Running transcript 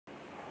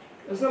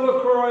Esa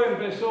locura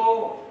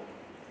empezó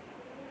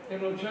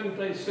en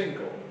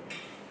 85,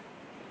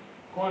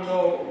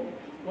 cuando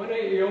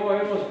Winnie y yo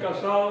hemos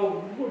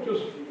casado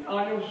muchos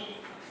años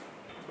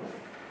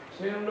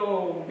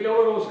siendo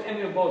biólogos en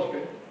el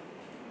bosque.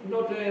 No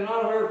tiene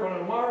nada que ver con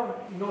el mar,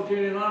 no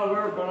tiene nada que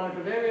ver con la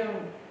academia,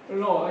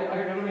 no,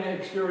 academia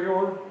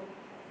exterior,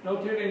 no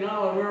tiene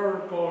nada que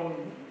ver con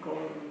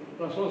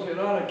la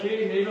sociedad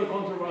aquí ni la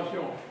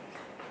conservación.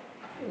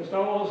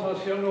 Estamos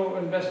haciendo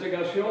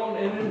investigación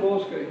en el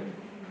bosque,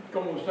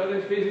 como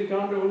ustedes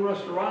visitando un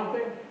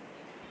restaurante,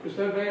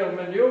 usted ve el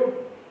menú,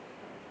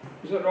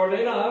 usted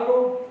ordena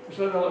algo,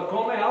 usted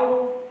come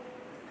algo,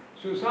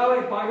 se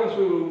sale, paga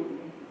su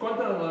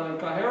cuenta en el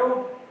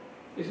cajero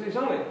y se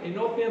sale, y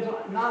no piensa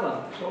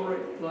nada sobre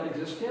la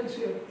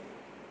existencia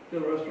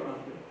del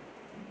restaurante.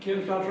 ¿Quién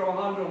está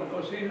trabajando en la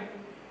cocina?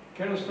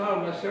 ¿Quién está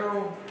el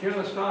mesero? ¿Quién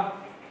está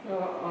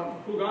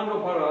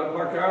jugando para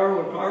parquear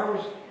los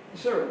carros?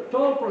 Es decir,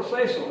 todo el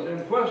proceso de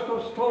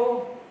impuestos,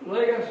 todo,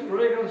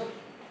 reglas,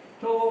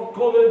 todo,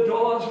 COVID,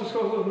 todas esas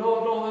cosas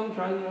no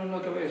entran en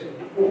la cabeza.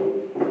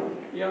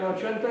 Y en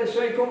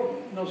 85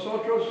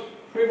 nosotros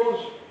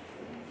fuimos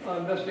a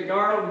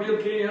investigar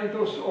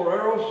 1.500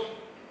 obreros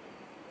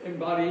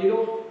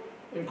invadidos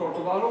en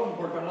Corcovado, en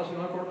Parque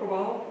Nacional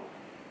Corcovado.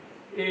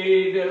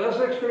 Y de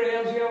esa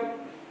experiencia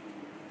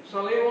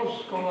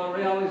salimos con la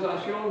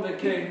realización de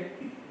que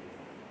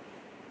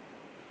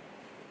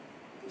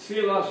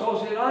si la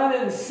sociedad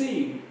en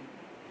sí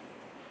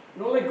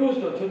no le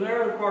gusta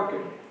tener el parque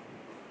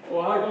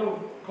o algo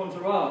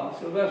conservado,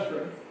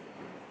 silvestre,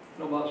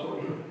 no va a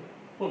surgir.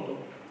 Punto.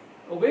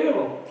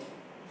 Olvídalo.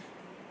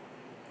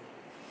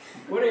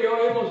 Bueno, yo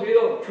hemos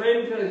ido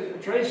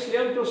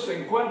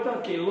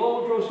 350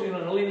 kilómetros en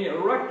una línea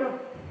recta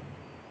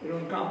en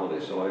un campo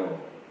de soya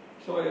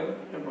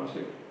en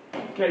Brasil,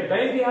 que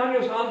 20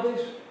 años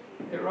antes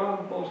era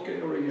un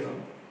bosque original.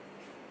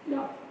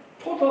 Ya,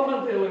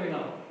 totalmente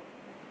eliminado.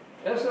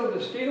 Es el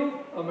destino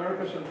de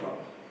América Central.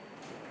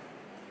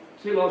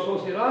 Si la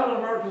sociedad de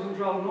América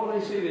Central no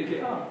decide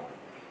que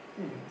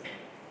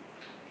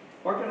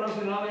parques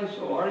nacionales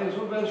o áreas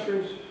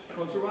silvestres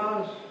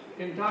conservadas,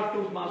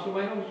 intactos más o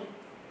menos,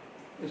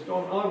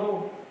 son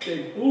algo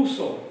de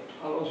uso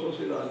a la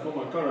sociedad,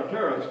 como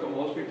carreteras,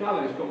 como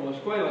hospitales, como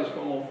escuelas,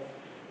 como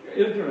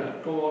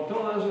internet, como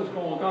todas esas,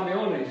 como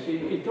camiones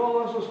y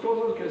todas esas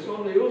cosas que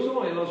son de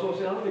uso y la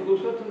sociedad le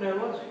gusta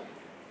tenerlas.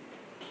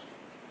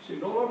 Si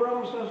no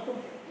logramos esto,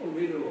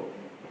 olvídalo.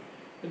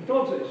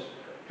 Entonces,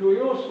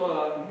 tuvimos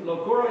la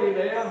locura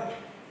idea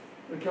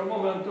en aquel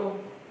momento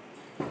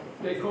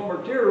de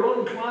convertir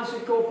un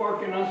clásico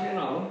parque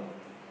nacional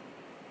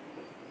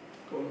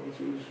con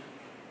sus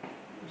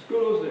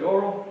escudos de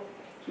oro,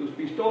 sus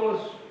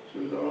pistolas,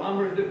 sus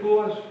alambres de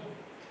púas,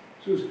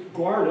 sus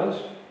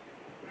guardas,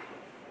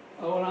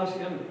 a una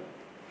hacienda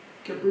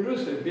que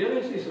produce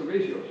bienes y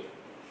servicios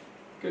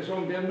que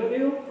son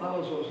bienvenidos a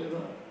la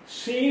sociedad,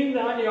 sin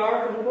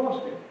dañar el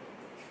bosque.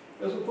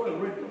 Eso fue el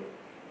reto.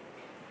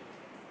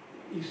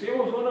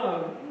 Hicimos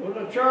una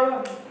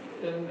charla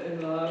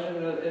en la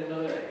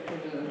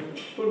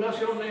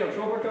Fundación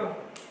Neotrópica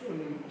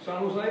en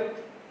San José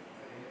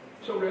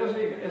sobre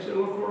ese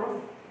locura,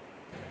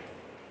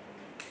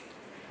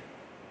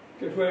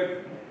 que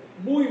fue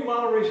muy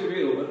mal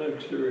recibido en el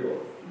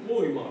exterior,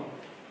 muy mal.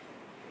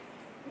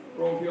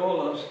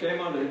 Rompió el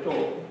esquema de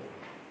todo.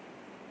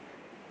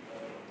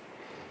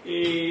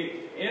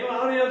 Y en la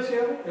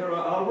audiencia era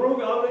Álvaro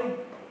Galdi,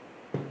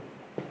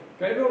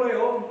 Pedro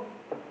León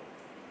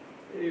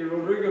y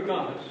Rodrigo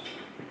Gámez,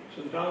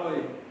 sentados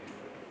ahí,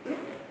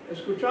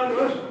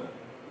 escuchando eso.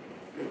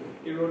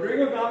 Y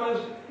Rodrigo Gámez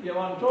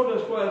levantó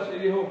después y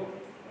dijo,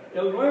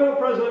 el nuevo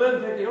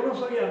presidente, que yo no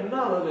sabía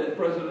nada de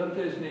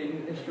presidentes,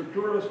 ni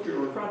estructuras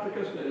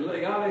burocráticas, ni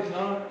legales,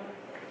 nada,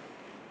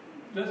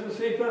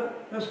 necesita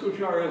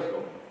escuchar esto.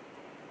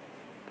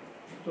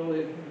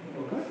 Entonces,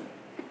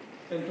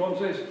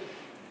 Entonces,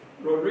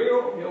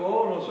 Rodrigo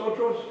llevó a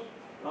nosotros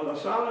a la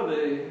sala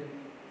de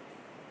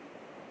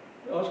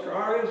Oscar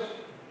Arias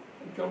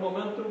en aquel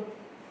momento.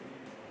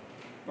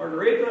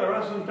 Margarita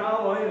era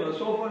sentado ahí en el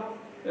sofá,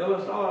 él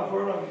estaba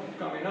afuera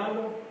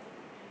caminando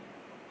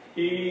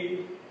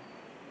y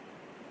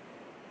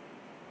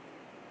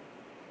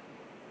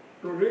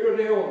Rodrigo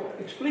dijo,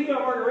 explica a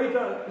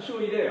Margarita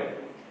su idea.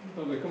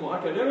 Entonces, como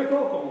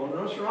académico, como un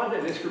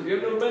restaurante,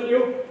 describiendo el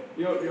menú,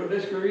 yo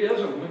describí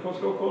eso, me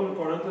costó con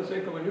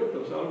 45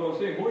 minutos, algo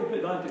así, muy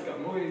pedántica,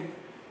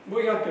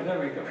 muy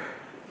académica.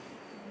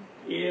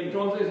 Y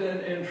entonces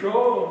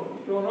entró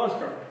don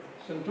Oscar,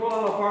 sentó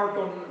a la par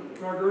con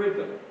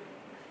Margarita.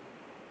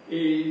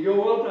 Y yo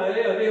vuelta a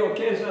ella y digo,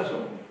 ¿qué es eso?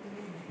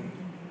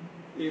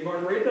 Y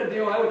Margarita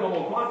dijo algo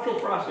como 4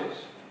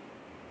 frases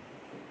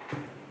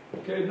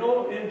que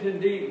no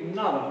entendí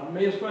nada.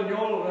 Mi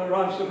español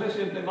era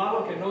suficiente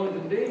malo que no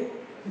entendí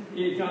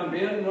y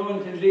también no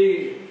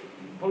entendí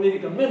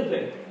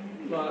políticamente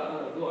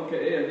lo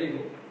que ella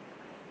dijo.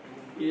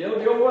 Y él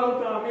dio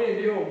vuelta a mí y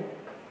dijo,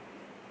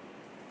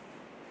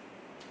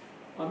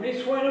 a mí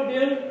suena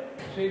bien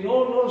si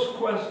no nos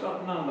cuesta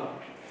nada.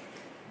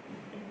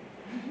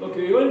 Lo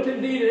que yo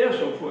entendí de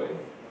eso fue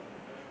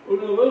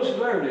una luz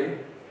verde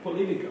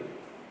política.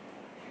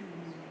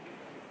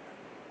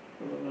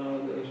 Pero nada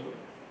de eso.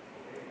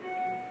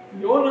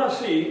 Yo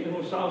nací en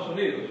los Estados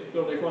Unidos,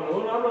 donde cuando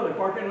uno habla de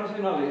parques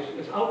nacionales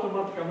es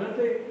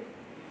automáticamente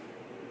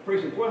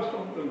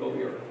presupuesto del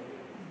gobierno.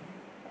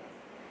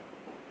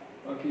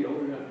 Aquí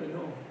obviamente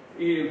no.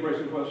 Y el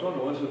presupuesto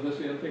no es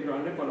suficiente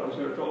grande para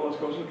hacer todas las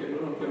cosas que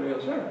uno quiere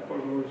hacer, por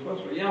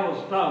supuesto. Ya los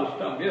estados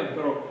también,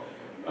 pero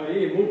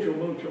ahí mucho,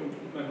 mucho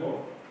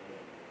mejor.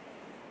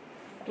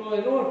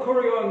 Entonces no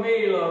ocurrió a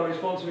mí la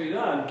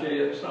responsabilidad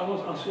que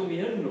estamos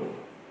asumiendo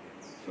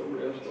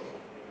sobre esto.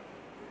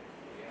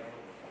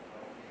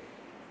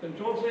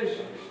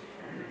 Entonces,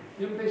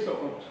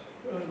 empezamos.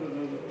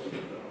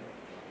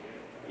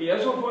 Y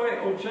eso fue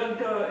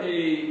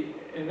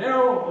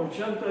enero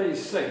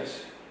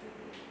 86.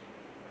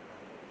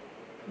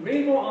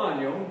 Mismo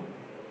año,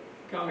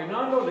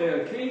 caminando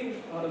de aquí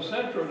al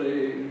centro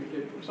de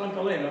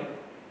Santa Elena,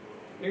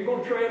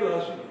 encontré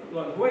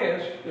las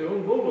huellas de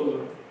un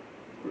bulldozer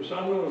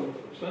cruzando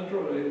el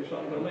centro de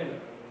Santa Elena.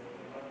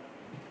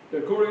 De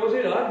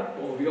curiosidad,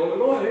 como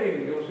biólogo,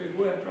 yo sí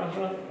fui a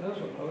trazar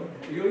eso.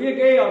 Yo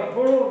llegué al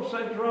puro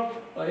centro,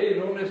 ahí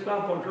donde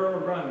está Potrero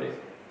Grande,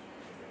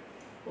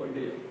 hoy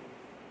día.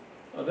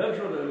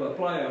 Adentro de la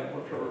playa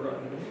Potrero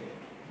Grande.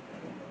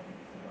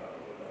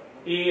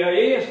 Y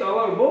ahí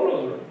estaba el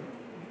bulldozer,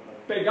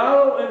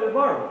 pegado en el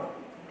barro.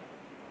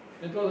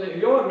 Entonces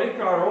yo en mi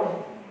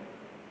carro,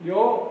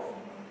 yo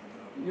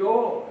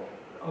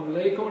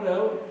hablé con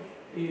él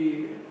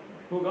y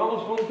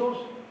jugamos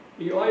juntos.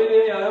 Y yo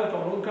ayudé a él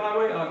con un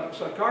cable a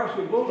sacar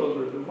su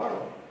bulldozer del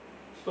barro.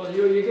 Entonces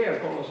yo llegué a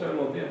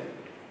conocerlo bien.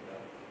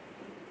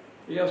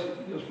 Y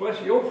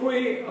después yo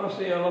fui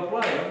hacia la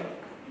playa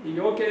y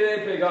yo quedé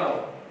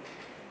pegado.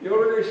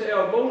 Yo regresé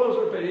al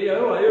bulldozer, pedí a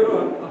él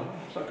ayuda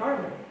a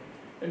sacarme.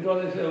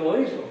 Entonces él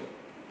lo hizo.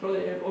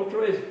 Entonces otra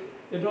vez,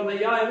 entonces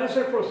ya en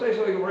ese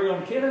proceso yo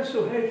pregunté, ¿quién es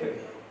su jefe?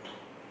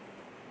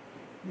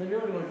 Me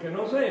dijo, que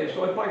no sé,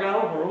 soy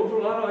pagado por otro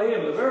lado ahí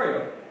en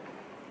Liberia.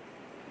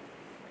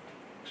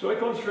 Estoy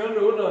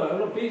construyendo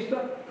una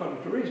pista para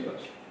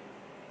turistas.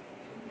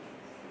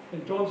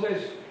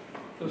 Entonces,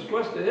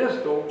 después de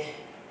esto,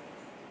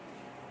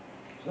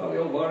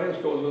 salió varias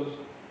cosas.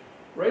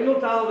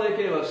 Resultado de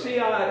que la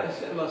CIA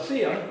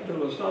de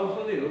los Estados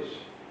Unidos,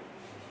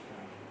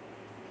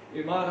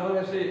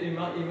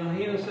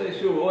 imagínense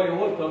su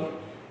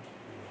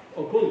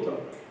oculta,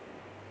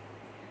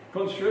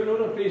 construyendo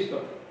una pista,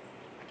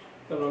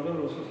 pero no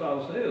en los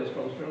Estados Unidos,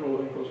 construyendo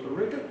en Costa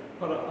Rica,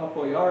 para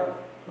apoyar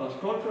las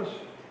contras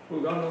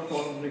jugando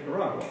con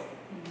Nicaragua.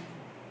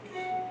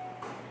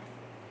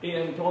 Y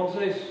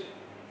entonces,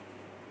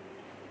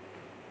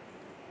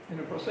 en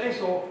el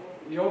proceso,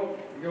 yo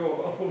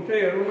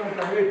apunté en una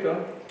tarjeta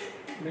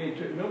mi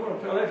número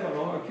de teléfono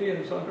aquí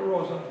en Santa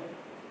Rosa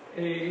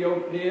y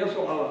yo di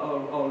eso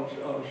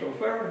al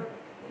chofer,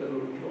 del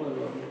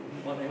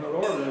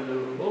manejador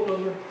del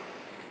bulldozer,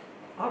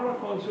 habla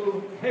con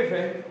su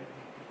jefe,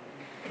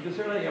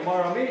 decirle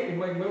llamar a mí y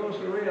me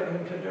gustaría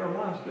entender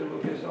más de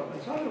lo que está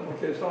pensando,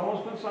 porque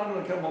estamos pensando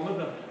en aquel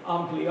momento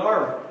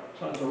ampliar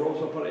Santa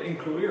Rosa para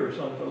incluir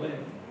Santa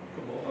Elena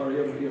como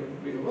área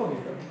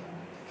biológica.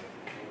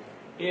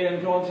 Y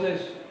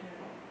entonces,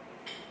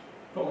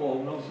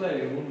 como no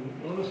sé,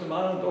 una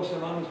semana, 2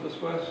 semanas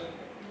después,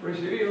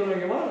 recibí una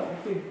llamada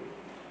aquí,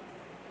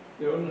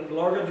 de una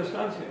larga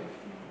distancia.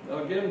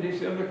 Alguien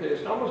diciendo que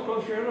estamos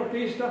construyendo una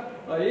pista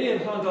ahí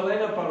en Santa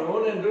Elena para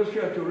una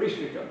industria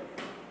turística.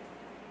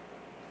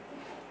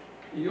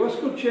 Y yo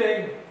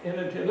escuché en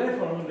el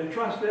teléfono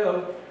detrás de él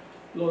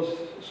los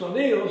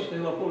sonidos de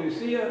la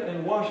policía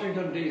en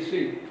Washington,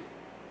 D.C.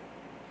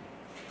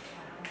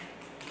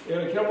 Y en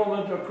aquel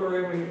momento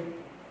ocurrió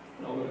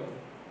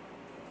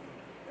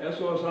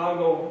eso es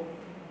algo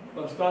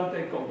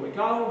bastante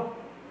complicado,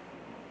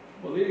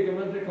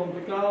 políticamente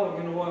complicado,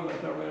 que no voy a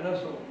meterme en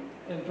eso.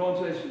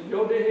 Entonces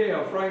yo dije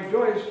a Frank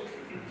Joyce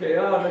que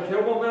en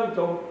aquel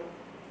momento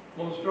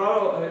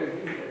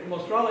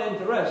mostraba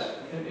interés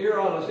en ir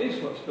a las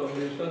islas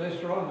donde ustedes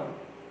trabajan.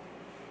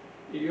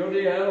 Y yo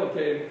dije a él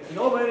que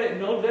no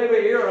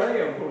debe ir a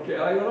ella porque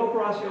hay una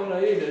operación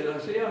ahí de la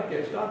CIA que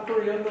está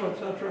ocurriendo,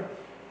 etc.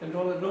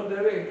 Entonces no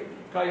debe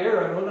caer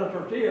en una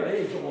tortilla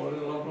ahí, como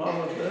lo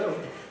hablamos de él.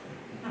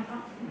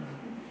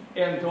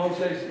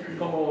 Entonces,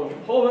 como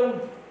joven,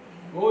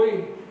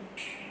 muy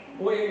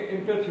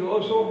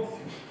impetuoso,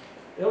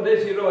 él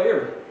decidió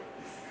ir.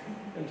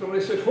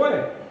 Entonces se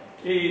fue.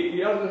 Y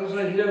ya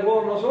se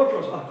llevó a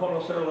nosotros a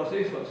conocer las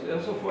islas.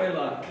 Eso fue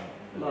la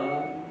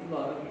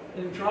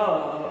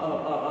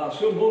entrada a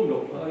su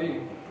mundo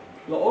ahí.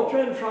 La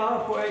otra entrada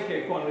fue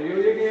que cuando yo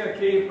llegué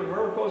aquí,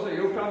 primera cosa,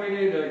 yo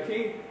caminé de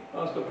aquí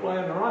hasta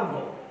Playa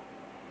Naranjo.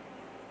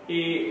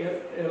 Y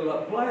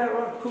la playa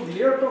era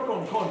cubierta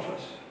con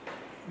conchas,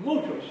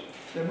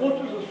 de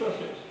muchas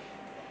especies.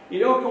 Y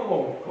yo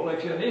como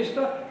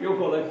coleccionista, yo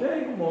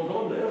colecté un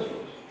montón de esos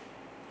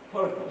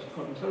para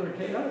conocer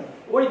qué hay.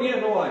 Hoy día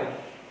no hay,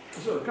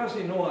 eso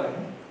casi no hay.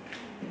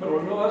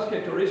 Pero no es que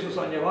turistas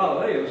han llevado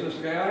a ellos, es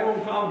que hay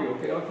un cambio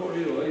que ha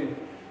ocurrido ahí.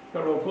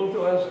 Pero el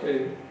punto es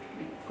que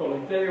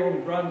colecté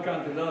una gran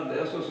cantidad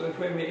de eso,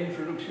 fue mi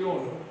introducción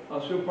a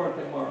su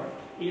parte mar.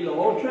 Y la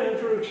otra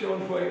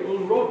introducción fue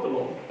un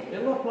rótulo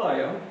en la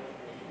playa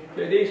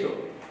que dice,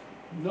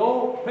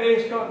 no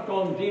pesca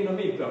con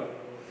dinamita.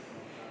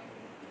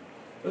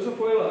 Eso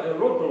fue el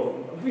rótulo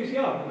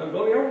oficial del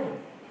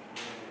gobierno.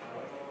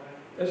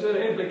 Eso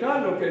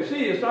implicando que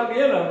sí, está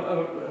bien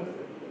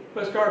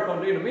pescar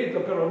con dinamita,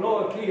 pero no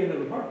aquí en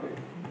el parque.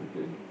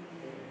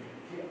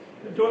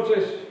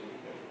 Entonces,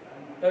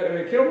 en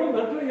aquel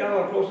momento ya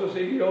la cosa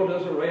siguió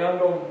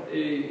desarrollando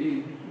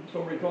y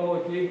sobre todo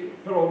aquí,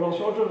 pero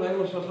nosotros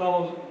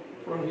estamos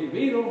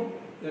prohibidos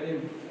de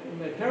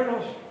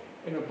meternos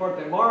en la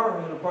parte mar,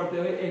 en la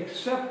parte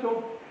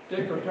excepto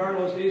decretar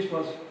las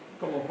islas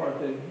como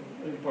parte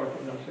del Parque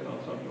Nacional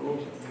Santa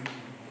Rosa.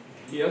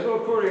 Y eso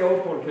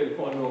ocurrió porque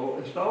cuando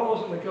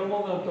estábamos en aquel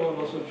momento, en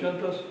los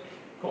 80s,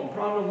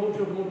 comprando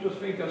muchas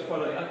fincas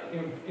para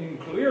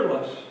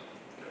incluirlas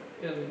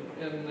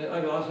en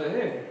el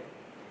ACG.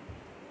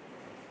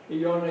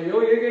 Y cuando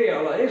yo llegué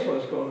a las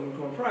islas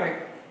con Frank,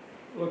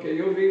 lo que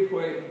yo vi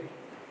fue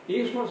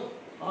islas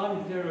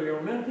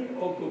anteriormente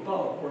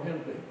ocupadas por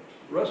gente.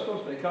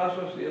 Restos de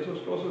casas y esas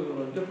cosas en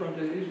las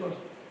diferentes islas,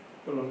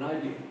 pero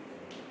nadie.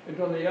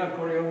 Entonces ya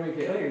corrió y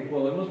dije, hey,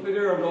 podemos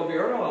pedir al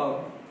gobierno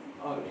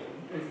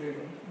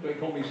de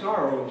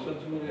comisar o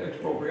sencillamente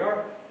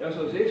expropiar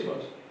esas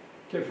islas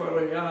que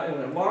fueron ya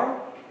en el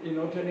mar y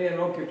no tenían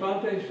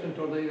ocupantes,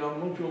 entonces ya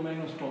mucho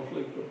menos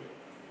conflictos.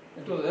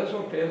 Entonces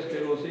eso que es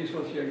que las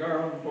islas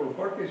llegaron por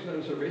parques,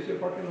 el Servicio de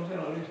Parques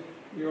Nacionales,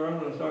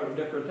 llegaron a estar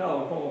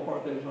decretados como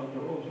parte de Santa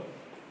Rosa.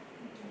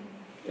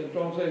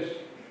 Entonces,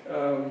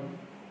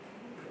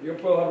 yo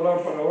puedo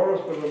hablar para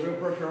horas, pero yo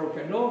prefiero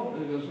que no,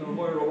 entonces no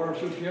voy a robar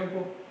su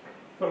tiempo,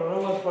 pero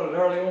nada más para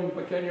darle un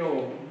pequeño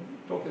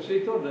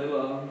toquecito de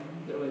la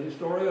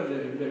historia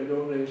de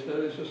donde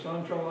ustedes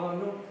están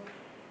trabajando.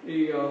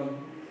 Y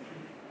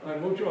hay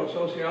mucho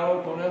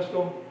asociado con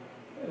esto,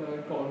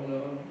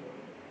 con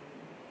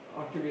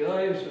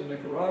actividades en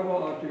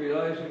Nicaragua,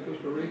 actividades en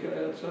Costa Rica,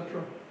 etc.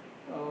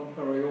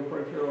 Pero yo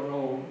prefiero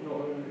no.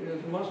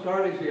 Es más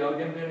tarde, si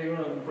alguien tiene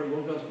una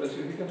pregunta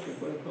específica, se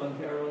puede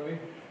plantearla a mí,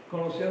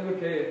 conociendo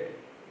que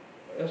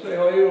ese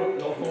oído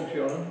no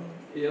funciona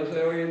y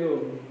ese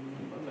oído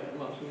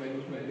más o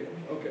menos medio.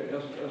 Ok,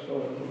 eso es.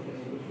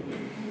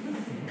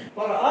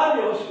 Para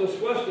años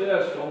después de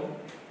esto,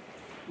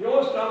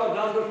 yo estaba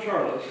dando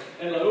charlas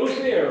en la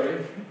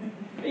UCR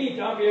y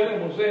también en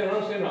el Museo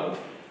Nacional,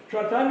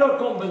 tratando de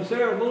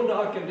convencer al mundo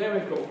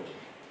académico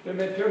de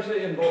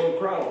meterse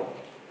involucrado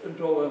en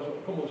todo eso,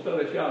 como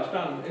ustedes ya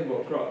están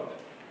involucrados,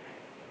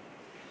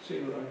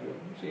 sin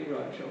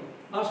reacción.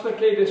 Hasta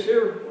que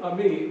decir a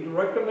mí,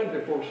 directamente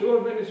por su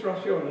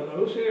administración en la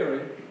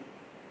UCR,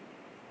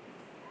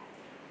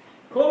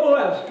 ¿cómo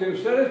es que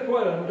ustedes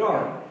pueden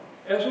dar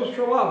esos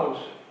trabajos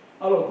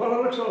a los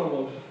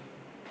paradoxólogos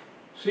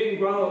sin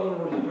grado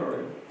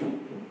universitario?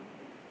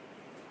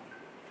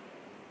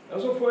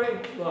 Eso fue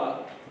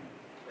la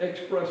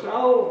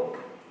expresada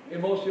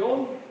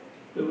emoción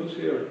de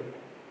UCR.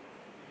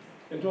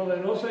 Entonces,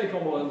 no sé,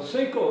 como en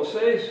 5 o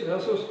 6 de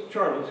esos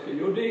charlas que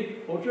yo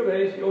di otra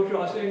vez, y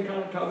otro hacen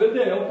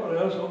cabildeo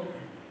para eso,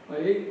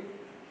 ahí,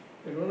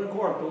 en un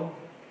cuarto,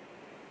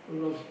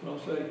 unos, no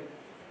sé,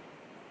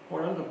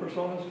 40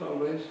 personas tal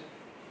vez.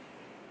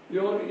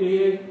 Yo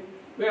dije,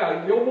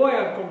 vea, yo voy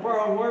a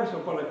comprar almuerzo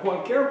para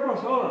cualquier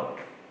persona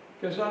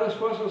que está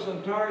dispuesta a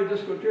sentar y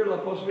discutir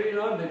la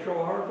posibilidad de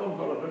trabajar con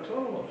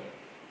paradoxólogos.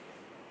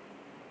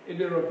 Y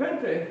de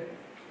repente,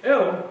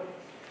 él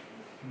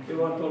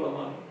levantó la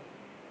mano.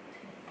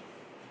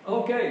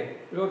 Ok,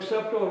 yo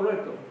acepto el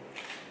reto.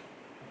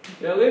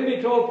 Él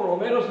invitó, por lo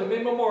menos en mi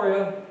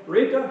memoria,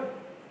 Rita,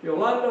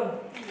 Yolanda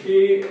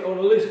y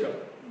Odalisca.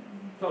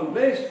 Tal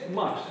vez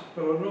más,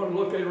 pero no,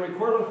 lo que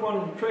recuerdo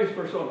fueron 3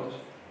 personas.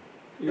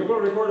 Y yo lo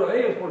recuerdo a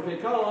ellos porque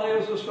cada uno de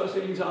ellos se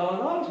especializaba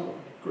en algo.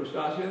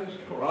 Crustáceos,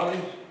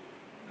 corales,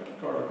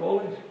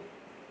 caracoles.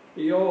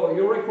 Y yo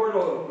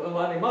recuerdo el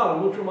animal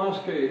mucho más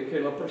que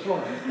la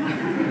persona.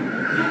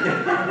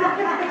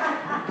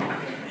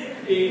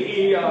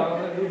 y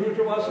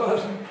mucho más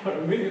fácil para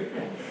mí.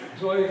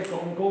 Soy,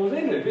 como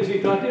dice,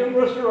 visitante de un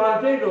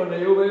restaurante donde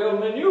yo veo el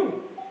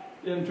menú.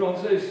 Y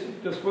entonces,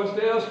 después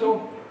de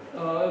esto,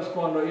 es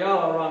cuando ya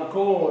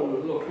arrancó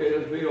lo que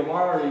es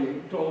BioMar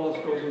y todas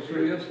las cosas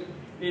suyas.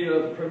 Y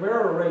la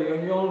primera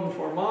reunión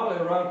formal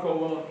era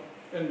como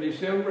en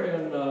diciembre,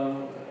 en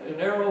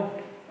enero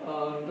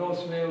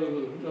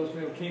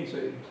 2015,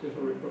 si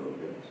lo recuerdo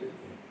bien. Sí.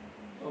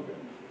 Okay.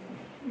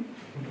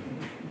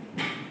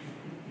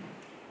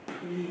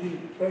 Y,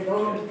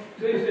 perdón,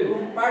 sí.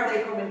 Un par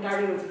de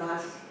comentarios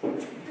más.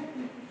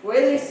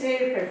 Puede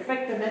ser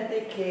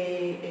perfectamente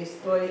que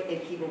estoy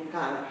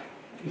equivocada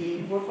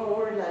y por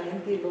favor la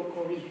gente lo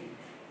corrige.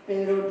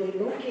 Pero de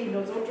lo que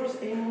nosotros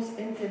hemos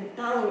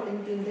intentado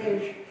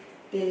entender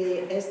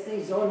de esta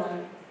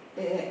zona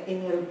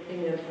en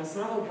el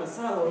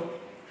pasado,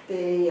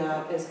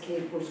 es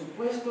que, por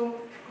supuesto,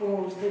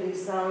 como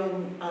ustedes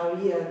saben,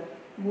 había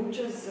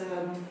muchos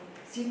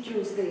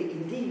sitios de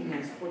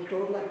indígenas por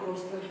toda la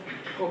costa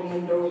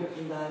comiendo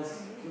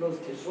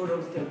los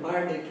tesoros del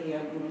mar de que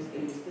algunos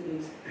de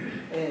ustedes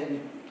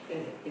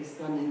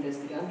están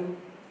investigando.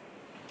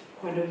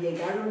 Cuando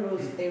llegaron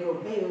los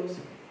europeos,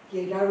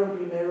 llegaron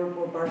primero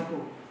por barco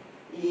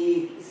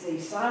y se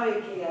sabe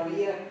que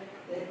había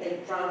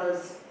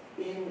entradas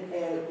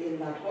en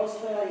la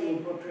costa y en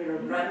Potrero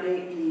Grande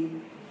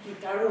y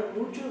quitaron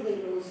muchos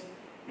de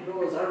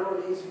los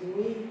árboles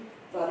muy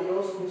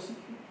valiosos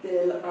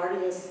del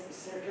área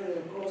cerca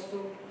del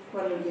costo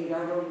cuando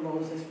llegaron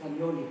los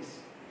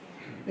españoles.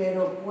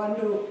 Pero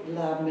cuando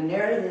la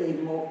manera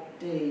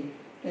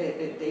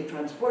de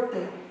transporte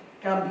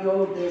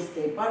cambió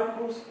desde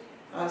barcos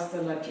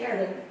hasta la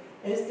tierra,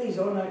 esta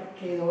zona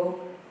quedó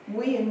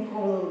muy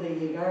incómodo de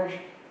llegar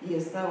y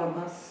estaba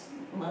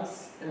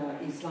más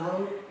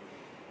aislado.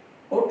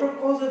 Otra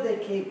cosa de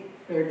que,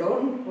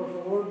 perdón, por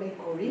favor me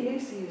corrige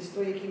si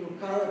estoy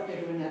equivocada,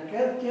 pero en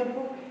aquel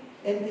tiempo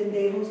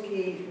entendemos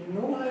que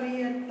no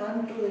había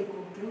tanto de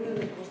cultura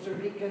de Costa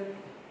Rica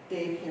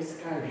de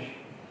pescar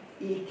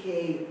y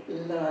que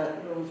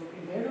los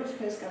primeros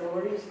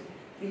pescadores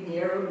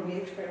vinieron muy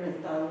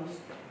experimentados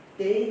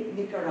de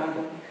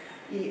Nicaragua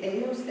y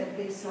ellos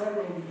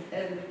empezaron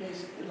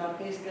la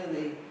pesca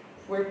de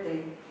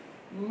fuerte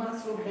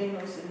más o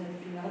menos en el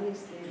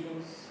finales de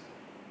los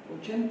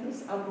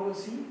 80s, algo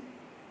así.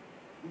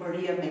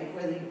 María me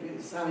puede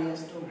saber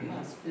esto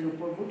más, pero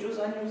por muchos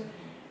años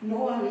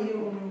no había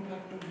un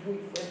impacto muy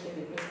fuerte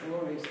de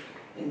pescadores,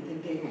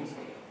 entendemos.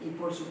 Y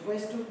por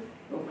supuesto,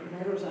 los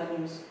primeros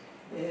años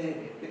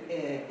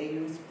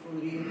ellos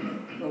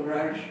podrían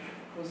lograr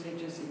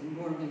cosechas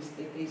enormes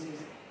de peces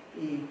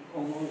y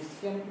como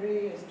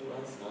siempre esto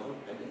ha estado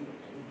cayendo.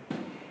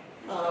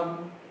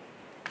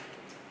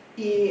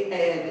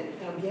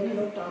 También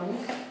notamos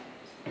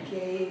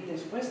que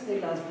después de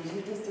las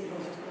visitas de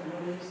los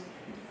españoles,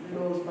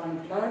 los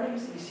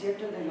manglares y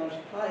ciertas de las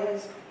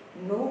playas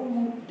no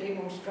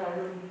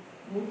demostraron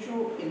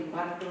mucho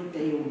impacto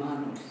de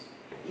humanos.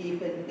 Y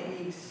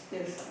es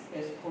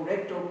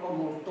correcto,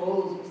 como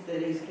todos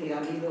ustedes que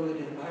han ido en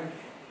el mar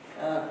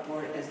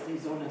por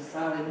esta zona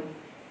saben,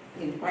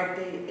 en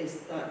parte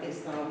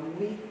está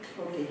muy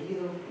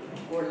protegido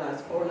por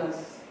las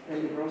olas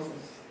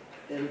peligrosas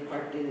del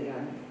parte de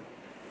año.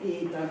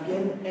 Y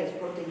también es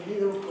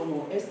protegido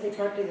como esta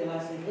parte de la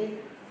ACG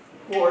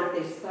por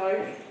estar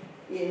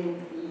en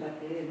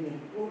el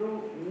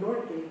puro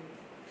norte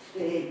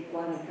de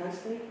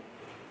Guanacaste.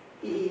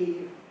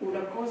 Y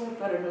una cosa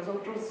para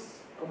nosotros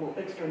como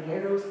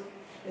extranjeros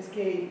es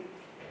que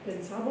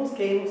pensamos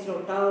que hemos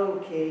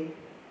notado que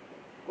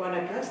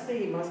Guanacaste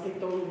y más que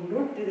todo el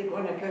norte de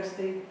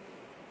Guanacaste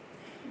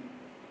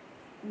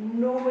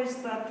no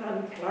está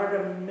tan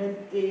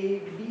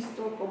claramente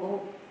visto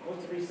como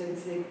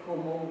costarricense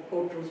como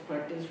otras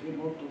partes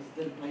remotas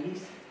del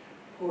país,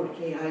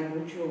 porque hay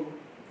mucho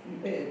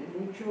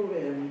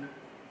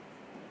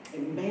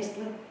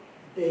mezcla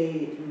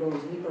de los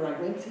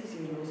nicaragüenses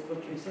y los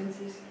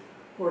costarricenses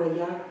por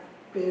allá,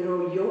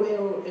 pero yo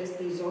veo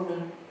esta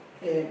zona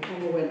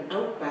como el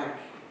outback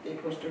de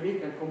Costa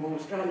Rica, como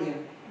Australia,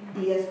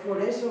 y es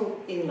por eso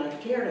en la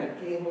tierra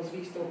que hemos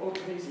visto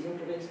otra vez y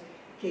otra vez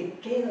que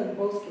quedan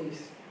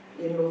bosques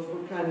en los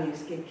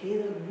volcanes, que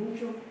queda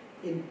mucho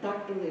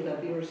impacto de la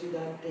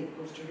biodiversidad de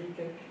Costa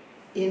Rica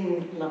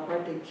en la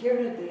parte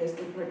tierra de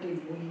esta parte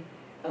muy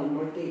al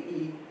norte,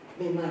 y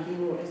me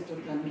imagino esto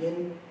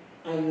también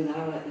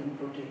ayudaba en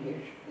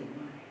proteger el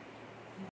mar.